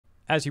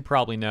As you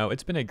probably know,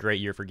 it's been a great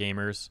year for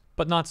gamers,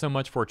 but not so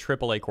much for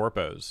AAA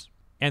corpos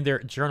and their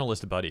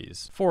journalist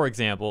buddies. For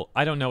example,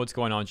 I don't know what's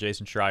going on with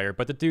Jason Schreier,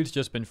 but the dude's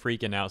just been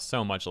freaking out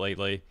so much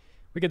lately.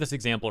 We get this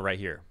example right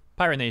here.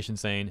 Pirate Nation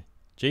saying,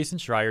 Jason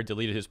Schreier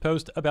deleted his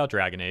post about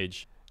Dragon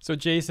Age. So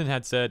Jason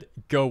had said,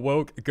 go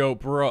woke, go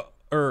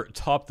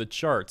top the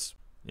charts,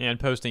 and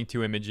posting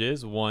 2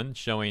 images, one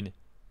showing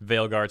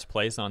Veilguard's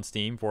place on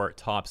Steam for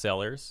top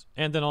sellers,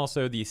 and then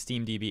also the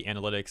SteamDB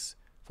analytics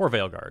for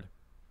Veilguard.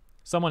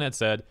 Someone had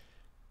said,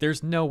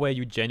 there's no way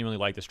you genuinely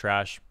like this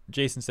trash.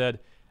 Jason said,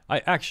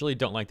 I actually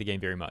don't like the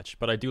game very much,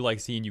 but I do like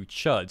seeing you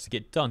chuds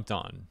get dunked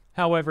on.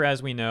 However,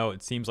 as we know,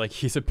 it seems like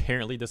he's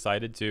apparently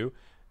decided to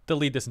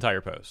delete this entire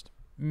post.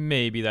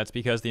 Maybe that's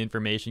because the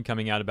information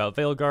coming out about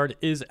Veilguard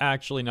is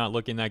actually not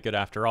looking that good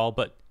after all,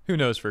 but who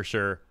knows for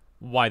sure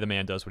why the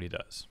man does what he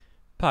does.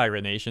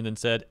 Pirate Nation then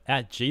said,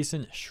 at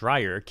Jason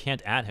Schreier,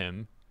 can't at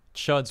him,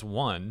 chuds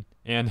won,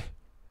 and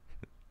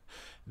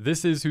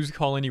this is who's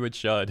calling you a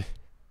chud.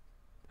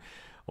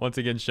 Once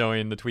again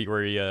showing the tweet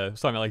where he was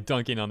talking about like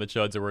dunking on the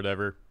chuds or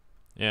whatever.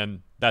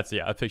 And that's,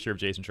 yeah, a picture of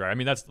Jason Schreier. I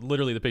mean, that's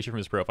literally the picture from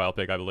his profile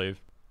pic, I believe.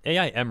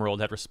 AI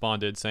Emerald had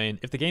responded saying,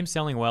 if the game's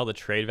selling well, the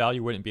trade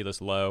value wouldn't be this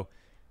low.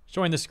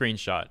 Showing the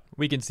screenshot,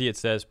 we can see it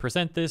says,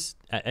 present this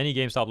at any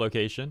GameStop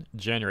location,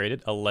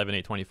 generated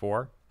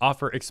 11/8/24.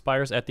 Offer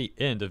expires at the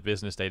end of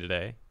business day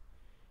today.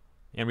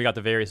 And we got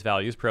the various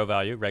values, pro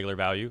value, regular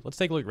value. Let's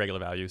take a look at regular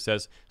value. It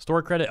says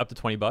store credit up to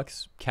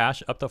 $20,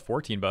 cash up to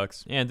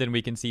 $14. And then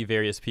we can see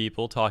various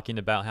people talking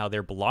about how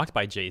they're blocked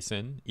by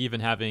Jason, even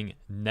having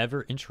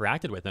never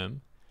interacted with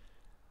him.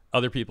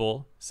 Other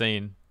people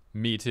saying,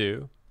 me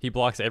too. He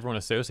blocks everyone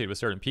associated with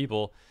certain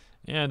people.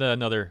 And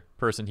another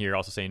person here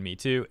also saying me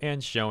too,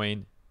 and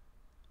showing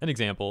an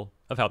example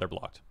of how they're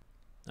blocked.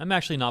 I'm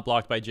actually not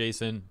blocked by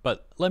Jason,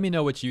 but let me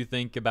know what you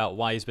think about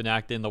why he's been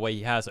acting the way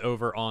he has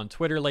over on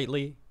Twitter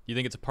lately. Do you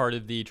think it's a part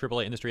of the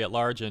AAA industry at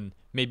large, and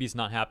maybe he's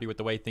not happy with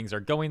the way things are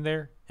going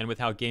there, and with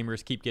how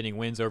gamers keep getting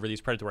wins over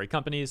these predatory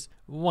companies?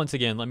 Once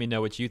again, let me know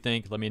what you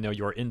think. Let me know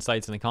your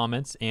insights in the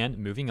comments, and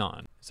moving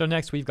on. So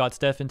next, we've got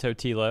Stefan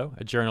Totilo,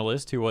 a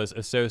journalist who was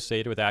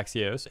associated with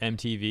Axios,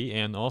 MTV,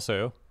 and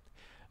also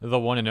the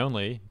one and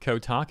only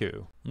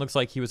Kotaku. Looks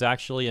like he was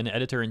actually an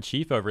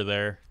editor-in-chief over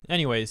there.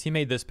 Anyways, he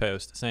made this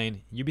post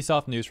saying,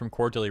 Ubisoft news from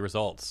quarterly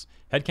results.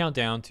 Headcount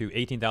down to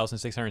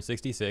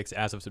 18,666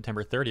 as of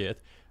September 30th,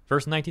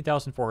 versus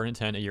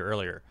 19,410 a year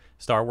earlier.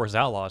 Star Wars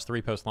Outlaws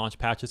 3 post-launch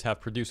patches have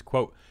produced,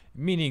 quote,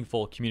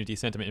 meaningful community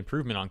sentiment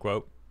improvement,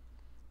 unquote.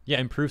 Yeah,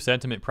 improved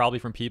sentiment probably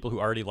from people who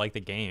already like the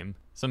game.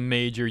 Some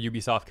major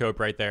Ubisoft cope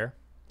right there.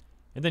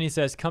 And then he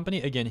says,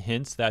 company again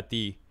hints that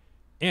the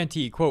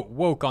anti-quote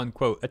woke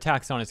unquote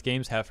attacks on its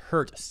games have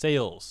hurt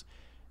sales.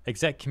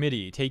 Exec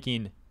committee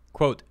taking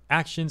quote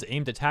actions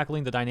aimed at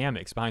tackling the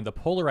dynamics behind the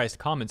polarized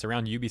comments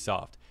around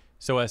Ubisoft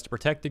so as to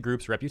protect the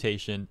group's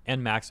reputation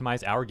and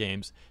maximize our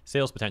game's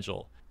sales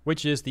potential,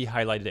 which is the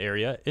highlighted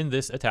area in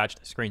this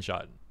attached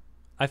screenshot.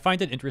 I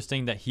find it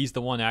interesting that he's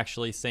the one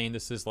actually saying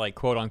this is like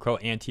quote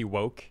unquote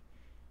anti-woke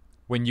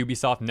when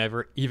Ubisoft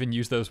never even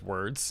used those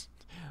words.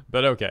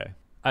 But okay.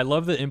 I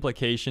love the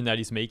implication that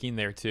he's making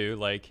there too,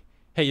 like,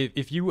 hey,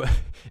 if you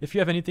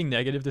have anything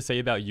negative to say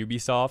about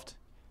Ubisoft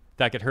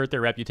that could hurt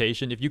their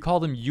reputation, if you call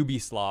them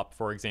Ubislop,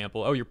 for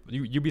example, oh,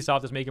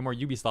 Ubisoft is making more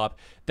Ubislop,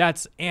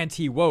 that's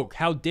anti-woke.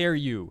 How dare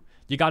you?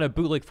 You got to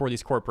bootlick for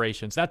these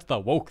corporations. That's the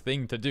woke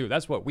thing to do.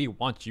 That's what we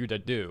want you to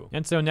do.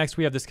 And so next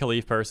we have this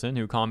Khalif person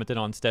who commented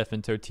on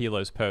Stefan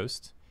Totilo's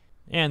post.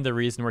 And the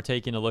reason we're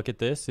taking a look at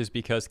this is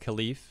because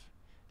Khalif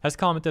has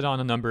commented on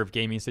a number of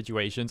gaming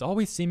situations,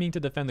 always seeming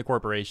to defend the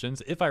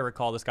corporations. If I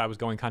recall, this guy was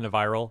going kind of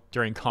viral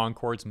during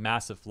Concord's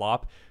massive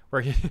flop,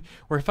 where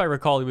if I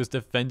recall, he was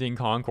defending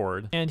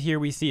Concord. And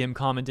here we see him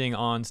commenting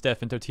on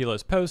Stefan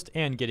Totilo's post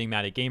and getting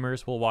mad at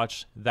gamers. We'll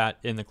watch that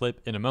in the clip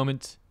in a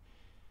moment.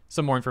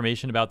 Some more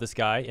information about this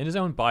guy. In his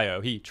own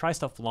bio, he tries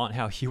to flaunt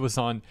how he was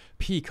on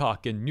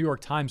Peacock and New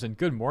York Times and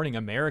Good Morning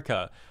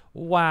America.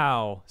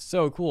 Wow,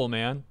 so cool,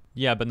 man.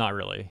 Yeah, but not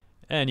really.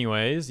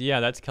 Anyways, yeah,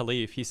 that's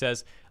Khalif. He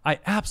says, I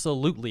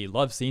absolutely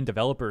love seeing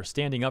developers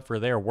standing up for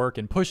their work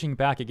and pushing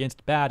back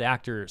against bad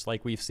actors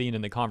like we've seen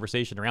in the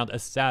conversation around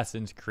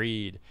Assassin's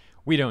Creed.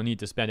 We don't need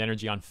to spend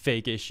energy on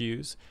fake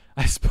issues.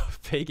 I suppose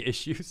fake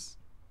issues?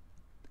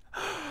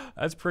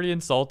 That's pretty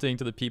insulting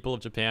to the people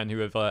of Japan who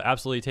have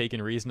absolutely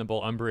taken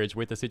reasonable umbrage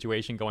with the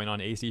situation going on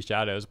AC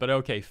Shadows. But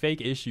okay,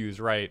 fake issues,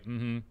 right.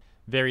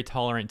 Very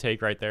tolerant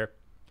take right there.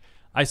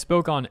 I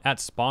spoke on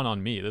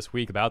 @SpawnOnMe this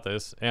week about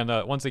this, and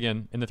once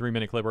again, in the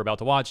 3-minute clip we're about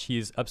to watch,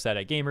 he's upset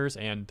at gamers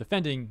and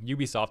defending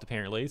Ubisoft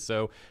apparently,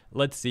 so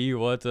let's see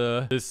what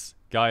this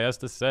guy has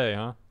to say,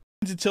 huh?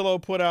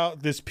 Totillo put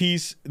out this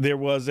piece. There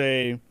was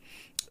a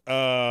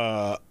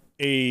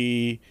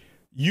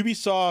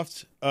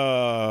Ubisoft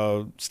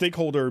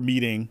stakeholder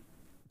meeting,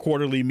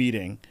 quarterly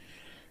meeting,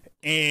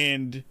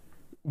 and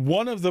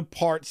one of the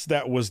parts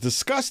that was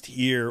discussed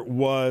here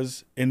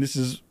was, and this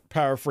is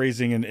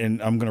paraphrasing,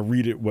 and I'm going to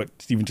read it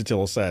what Stephen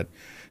Totillo said.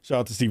 Shout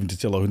out to Stephen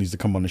Totillo, who needs to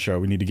come on the show.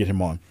 We need to get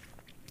him on.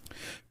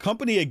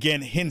 Company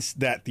again hints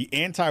that the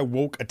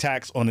anti-woke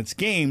attacks on its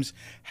games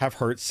have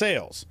hurt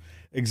sales.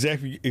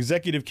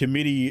 Executive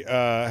committee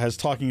has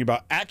talking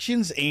about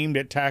actions aimed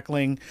at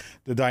tackling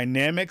the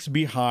dynamics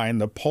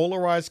behind the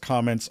polarized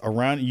comments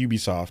around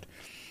Ubisoft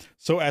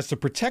so as to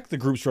protect the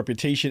group's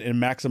reputation and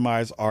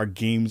maximize our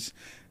game's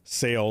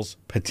sales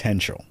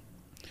potential.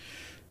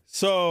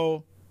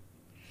 So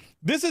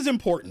this is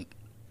important.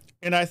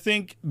 And I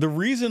think the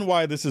reason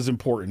why this is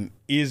important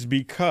is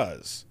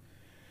because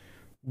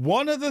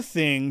one of the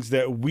things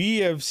that we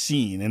have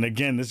seen, and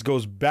again, this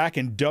goes back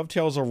and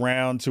dovetails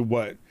around to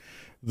what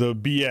the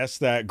BS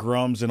that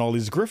Grums and all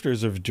these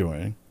grifters are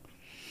doing,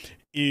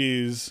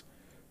 is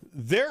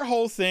their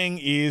whole thing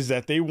is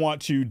that they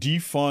want to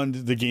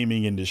defund the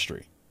gaming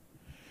industry.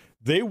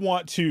 They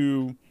want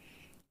to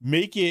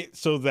make it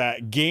so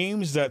that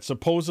games that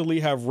supposedly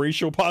have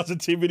racial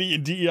positivity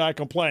and DEI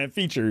compliant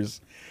features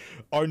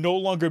are no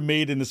longer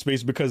made in the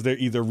space because they're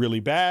either really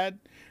bad,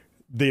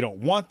 they don't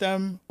want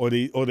them, or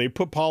they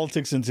put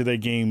politics into their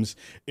games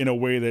in a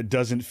way that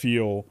doesn't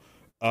feel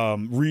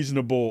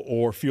reasonable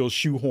or feels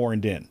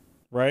shoehorned in,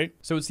 right?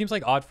 So it seems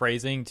like odd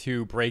phrasing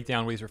to break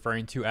down what he's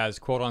referring to as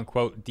quote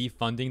unquote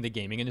defunding the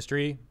gaming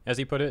industry, as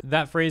he put it.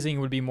 That phrasing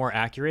would be more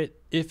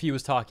accurate if he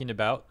was talking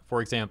about,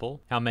 for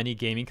example, how many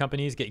gaming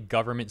companies get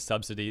government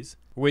subsidies,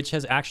 which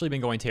has actually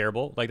been going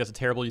terrible. Like, that's a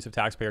terrible use of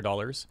taxpayer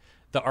dollars.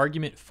 The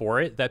argument for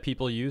it that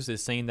people use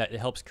is saying that it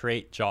helps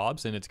create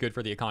jobs and it's good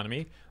for the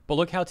economy. But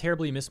look how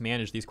terribly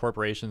mismanaged these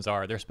corporations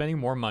are. They're spending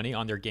more money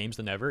on their games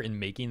than ever in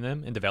making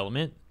them in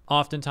development,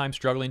 oftentimes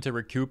struggling to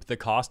recoup the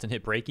cost and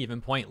hit break-even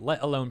point,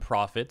 let alone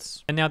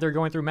profits. And now they're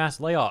going through mass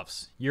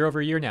layoffs. Year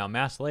over year now,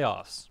 mass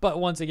layoffs. But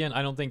once again,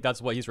 I don't think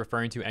that's what he's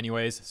referring to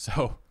anyways,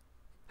 so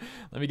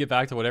let me get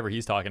back to whatever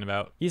he's talking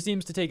about. He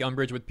seems to take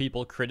umbrage with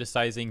people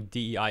criticizing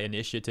DEI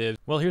initiatives.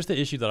 Well, here's the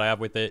issue that I have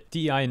with it.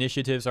 DEI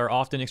initiatives are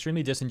often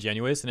extremely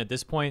disingenuous, and at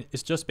this point,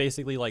 it's just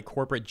basically like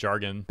corporate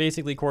jargon.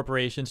 Basically,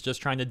 corporations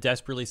just trying to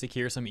desperately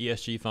secure some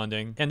ESG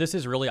funding. And this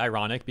is really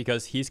ironic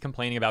because he's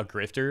complaining about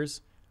grifters,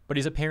 but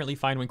he's apparently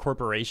fine when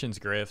corporations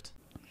grift.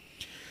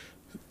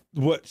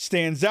 What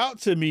stands out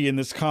to me in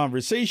this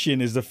conversation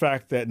is the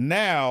fact that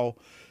now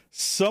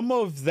some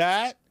of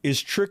that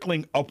is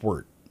trickling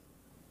upward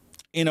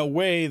in a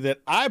way that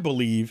I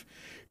believe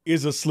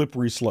is a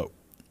slippery slope.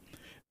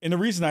 And the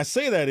reason I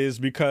say that is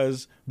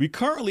because we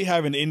currently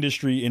have an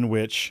industry in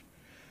which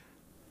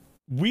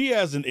we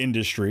as an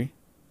industry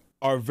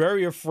are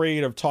very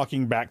afraid of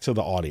talking back to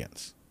the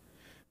audience,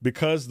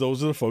 because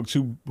those are the folks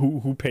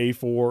who pay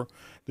for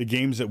the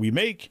games that we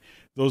make.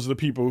 Those are the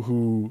people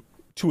who,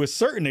 to a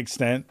certain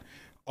extent,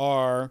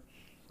 are,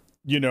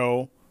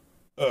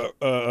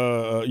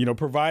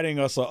 providing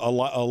us a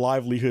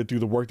livelihood through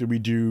the work that we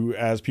do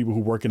as people who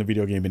work in the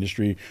video game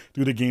industry,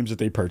 through the games that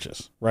they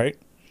purchase, right?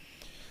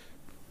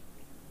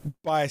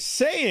 By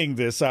saying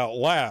this out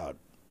loud,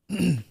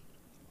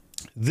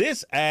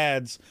 this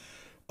adds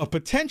a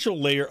potential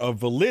layer of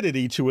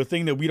validity to a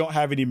thing that we don't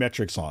have any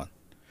metrics on.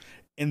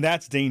 And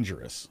that's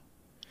dangerous,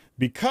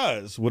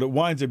 because what it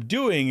winds up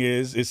doing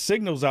is it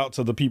signals out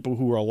to the people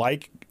who are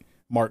like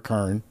Mark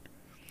Kern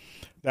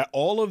that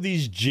all of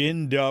these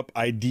ginned up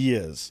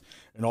ideas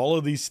and all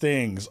of these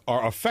things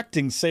are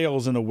affecting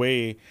sales in a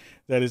way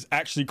that is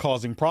actually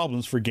causing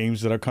problems for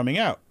games that are coming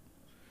out.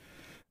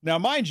 Now,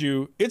 mind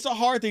you, it's a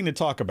hard thing to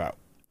talk about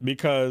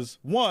because,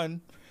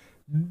 one,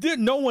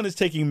 no one is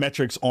taking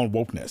metrics on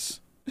wokeness.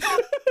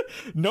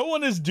 No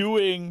one is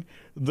doing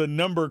the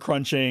number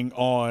crunching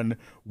on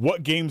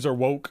what games are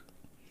woke,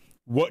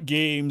 what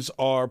games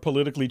are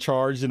politically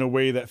charged in a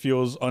way that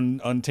feels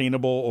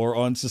untainable or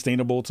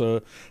unsustainable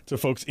to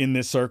folks in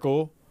this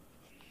circle.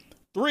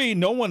 3,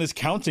 no one is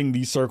counting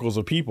these circles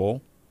of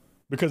people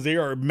because they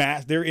are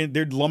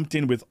they're lumped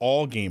in with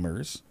all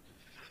gamers,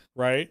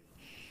 right?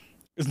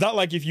 It's not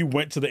like if you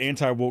went to the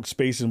anti-woke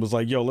space and was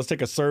like, yo, let's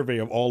take a survey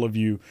of all of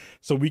you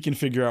so we can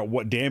figure out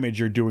what damage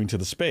you're doing to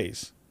the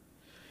space.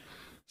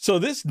 So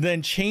this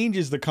then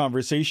changes the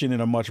conversation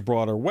in a much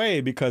broader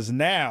way, because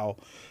now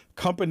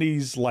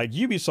companies like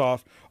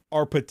Ubisoft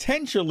are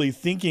potentially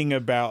thinking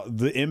about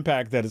the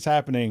impact that is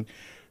happening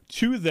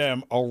to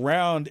them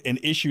around an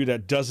issue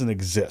that doesn't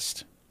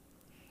exist.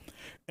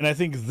 And I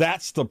think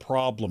that's the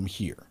problem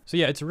here. So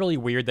yeah, it's really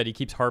weird that he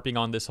keeps harping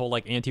on this whole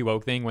like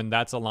anti-woke thing when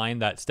that's a line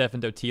that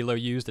Stefan Dotilo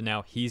used and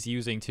now he's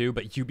using too,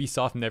 but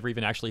Ubisoft never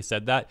even actually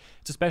said that.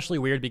 It's especially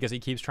weird because he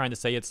keeps trying to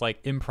say it's like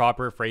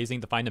improper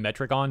phrasing to find a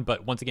metric on,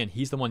 but once again,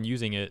 he's the one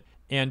using it.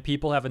 And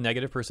people have a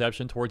negative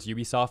perception towards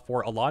Ubisoft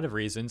for a lot of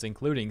reasons,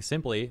 including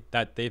simply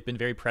that they've been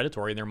very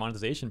predatory in their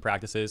monetization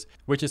practices,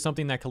 which is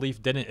something that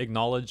Khalif didn't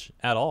acknowledge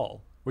at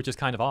all, which is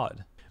kind of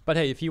odd. But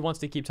hey, if he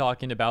wants to keep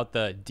talking about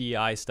the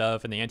DI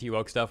stuff and the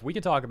anti-woke stuff, we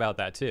can talk about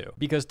that too.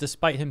 Because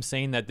despite him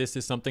saying that this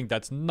is something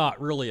that's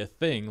not really a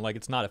thing, like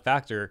it's not a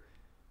factor,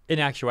 in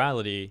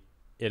actuality,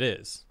 it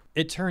is.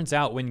 It turns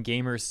out when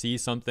gamers see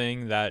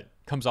something that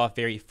comes off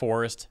very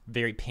forced,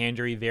 very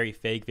pandery, very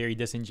fake, very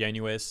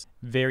disingenuous,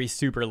 very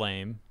super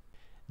lame,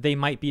 they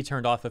might be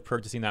turned off of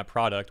purchasing that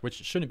product,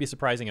 which shouldn't be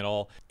surprising at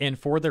all. And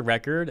for the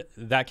record,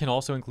 that can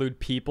also include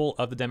people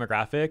of the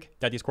demographic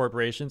that these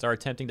corporations are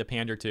attempting to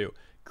pander to.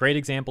 Great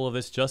example of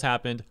this just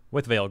happened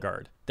with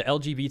Veilguard. The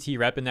LGBT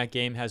rep in that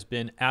game has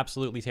been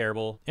absolutely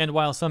terrible, and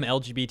while some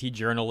LGBT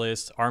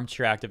journalists,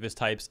 armchair activist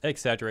types,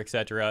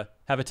 etc.,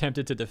 have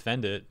attempted to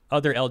defend it,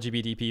 other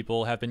LGBT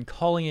people have been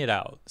calling it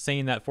out,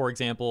 saying that, for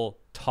example,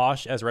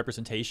 Tosh as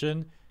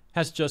representation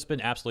has just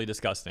been absolutely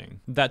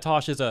disgusting. That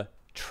Tosh is a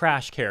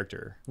trash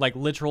character, like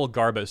literal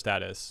Garbo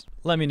status.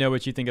 Let me know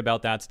what you think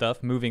about that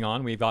stuff. Moving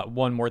on, we've got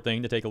one more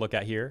thing to take a look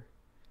at here.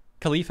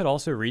 Khalif had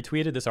also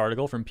retweeted this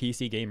article from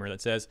PC Gamer that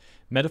says,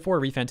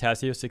 Metaphor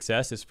ReFantasio's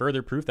success is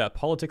further proof that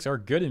politics are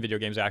good in video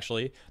games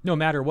actually, no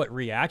matter what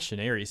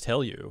reactionaries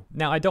tell you.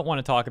 Now, I don't want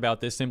to talk about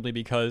this simply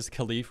because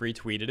Khalif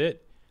retweeted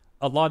it.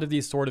 A lot of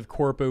these sort of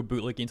corpo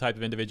bootlicking type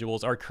of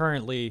individuals are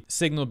currently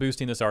signal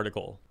boosting this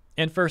article.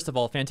 And first of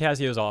all,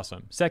 Fantasio is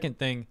awesome. Second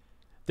thing,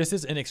 this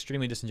is an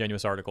extremely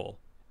disingenuous article.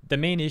 The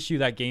main issue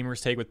that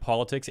gamers take with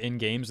politics in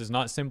games is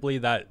not simply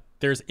that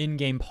there's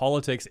in-game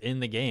politics in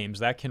the games.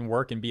 That can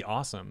work and be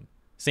awesome.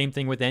 Same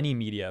thing with any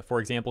media. For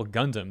example,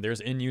 Gundam.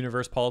 There's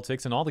in-universe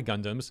politics in all the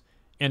Gundams,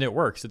 and it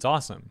works. It's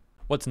awesome.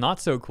 What's not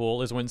so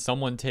cool is when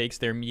someone takes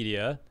their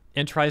media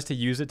and tries to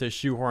use it to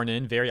shoehorn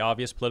in very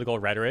obvious political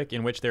rhetoric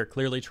in which they're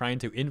clearly trying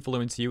to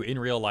influence you in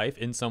real life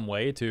in some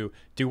way to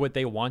do what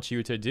they want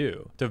you to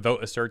do, to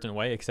vote a certain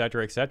way,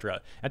 etc.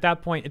 At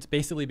that point, it's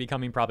basically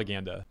becoming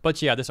propaganda. But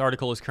yeah, this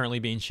article is currently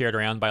being shared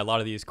around by a lot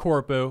of these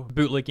corpo,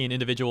 bootlicking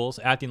individuals,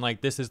 acting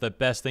like this is the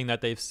best thing that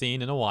they've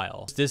seen in a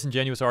while. This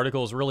disingenuous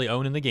article is really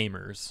owning the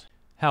gamers.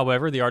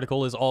 However, the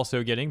article is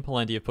also getting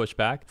plenty of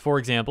pushback. For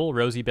example,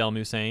 Rosie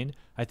Belmu saying,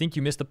 I think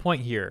you missed the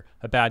point here.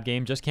 A bad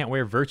game just can't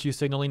wear virtue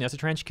signaling as a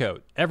trench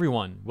coat.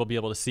 Everyone will be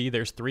able to see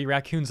there's 3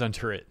 raccoons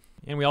under it.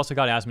 And we also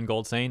got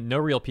Asmongold saying, no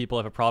real people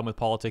have a problem with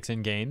politics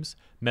in games.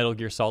 Metal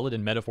Gear Solid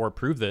and Metaphor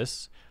prove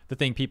this. The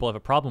thing people have a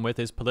problem with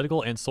is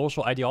political and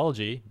social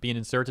ideology being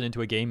inserted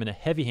into a game in a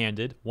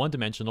heavy-handed,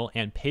 one-dimensional,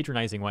 and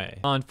patronizing way.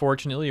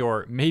 Unfortunately,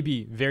 or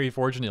maybe very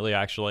fortunately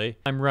actually,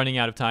 I'm running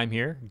out of time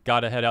here.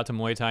 Gotta head out to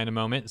Muay Thai in a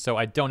moment, so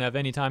I don't have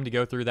any time to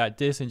go through that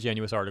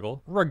disingenuous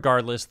article.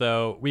 Regardless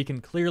though, we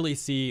can clearly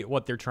see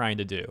what they're trying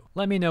to do.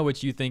 Let me know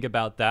what you think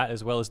about that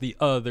as well as the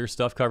other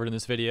stuff covered in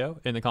this video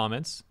in the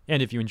comments.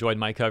 And if you enjoyed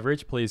my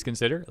coverage, please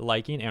consider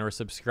liking and or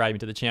subscribing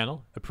to the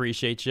channel.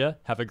 Appreciate ya.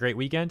 Have a great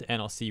weekend,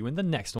 and I'll see you in the next one.